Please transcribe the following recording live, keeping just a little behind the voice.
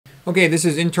Okay, this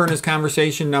is internist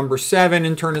conversation number 7.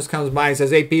 Internist comes by and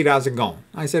says, "Hey Pete, how's it going?"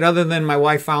 I said, "Other than my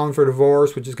wife filing for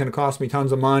divorce, which is going to cost me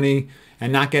tons of money,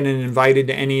 and not getting invited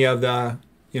to any of the,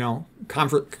 the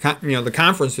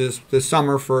conferences this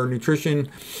summer for nutrition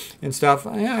and stuff,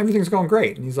 yeah, everything's going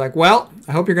great." And he's like, "Well,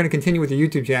 I hope you're going to continue with your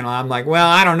YouTube channel." I'm like, "Well,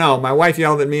 I don't know. My wife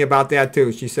yelled at me about that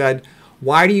too." She said,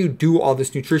 "Why do you do all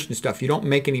this nutrition stuff? You don't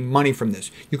make any money from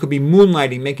this. You could be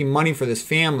moonlighting, making money for this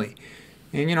family."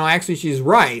 And, actually she's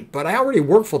right, but I already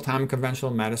work full-time in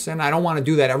conventional medicine. I don't want to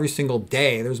do that every single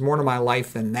day. There's more to my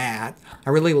life than that.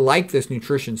 I really like this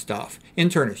nutrition stuff.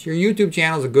 Internist, your YouTube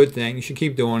channel is a good thing. You should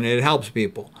keep doing it. It helps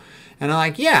people. And I'm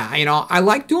like, yeah, I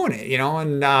like doing it,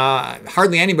 and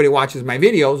hardly anybody watches my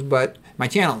videos, but my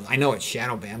channel, I know it's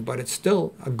shadow banned, but it's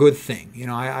still a good thing.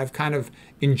 I've kind of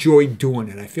enjoyed doing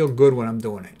it. I feel good when I'm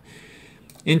doing it.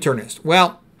 Internist,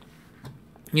 well,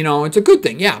 it's a good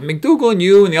thing. Yeah, McDougall and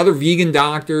you and the other vegan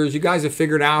doctors, you guys have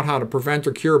figured out how to prevent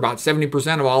or cure about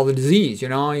 70% of all the disease.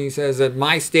 He says at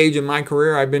my stage in my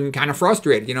career, I've been kind of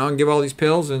frustrated, and give all these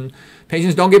pills and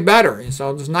patients don't get better. And so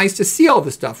it's nice to see all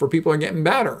this stuff where people are getting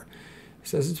better. He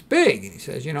says it's big. And he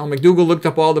says, McDougall looked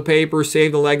up all the papers,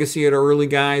 saved the legacy of the early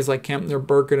guys like Kempner,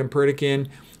 Burkitt, and Pritikin.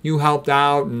 You helped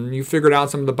out and you figured out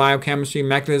some of the biochemistry,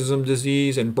 mechanism,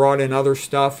 disease, and brought in other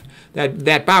stuff.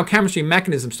 That biochemistry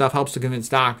mechanism stuff helps to convince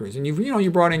doctors. And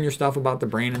you brought in your stuff about the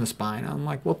brain and the spine. I'm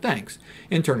like, well, thanks.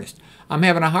 Internist, I'm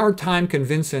having a hard time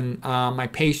convincing my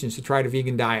patients to try the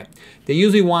vegan diet. They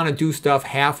usually want to do stuff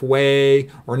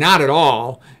halfway or not at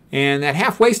all. And that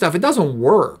halfway stuff, it doesn't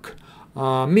work.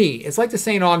 It's like the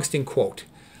St Augustine quote.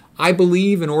 I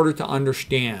believe in order to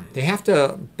understand. They have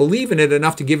to believe in it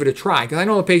enough to give it a try. Because I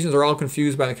know the patients are all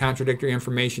confused by the contradictory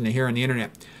information they hear on the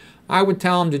internet. I would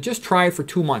tell them to just try it for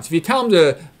 2 months. If you tell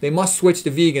them they must switch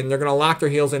to vegan, they're going to lock their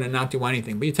heels in and not do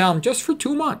anything. But you tell them just for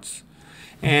 2 months.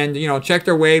 And, check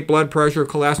their weight, blood pressure,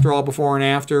 cholesterol before and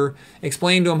after.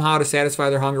 Explain to them how to satisfy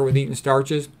their hunger with eating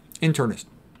starches. Internist.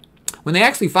 When they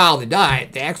actually follow the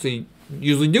diet, they actually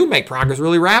usually do make progress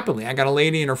really rapidly. I got a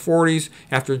lady in her 40s.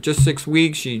 After just 6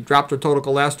 weeks, she dropped her total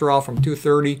cholesterol from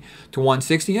 230 to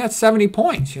 160. That's 70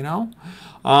 points,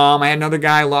 I had another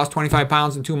guy who lost 25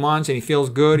 pounds in 2 months, and he feels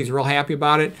good. He's real happy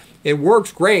about it. It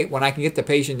works great when I can get the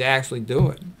patient to actually do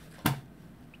it.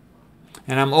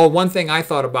 And one thing I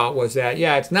thought about was that,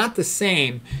 yeah, it's not the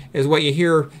same as what you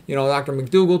hear, Dr.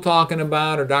 McDougall talking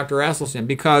about or Dr. Esselstyn,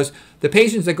 because the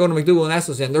patients that go to McDougall and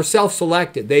Esselstyn, they're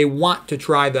self-selected. They want to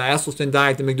try the Esselstyn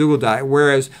diet, the McDougall diet,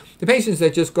 whereas the patients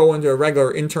that just go into a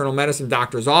regular internal medicine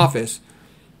doctor's office,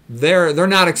 they're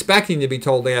not expecting to be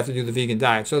told they have to do the vegan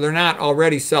diet. So they're not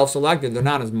already self-selected. They're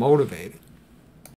not as motivated.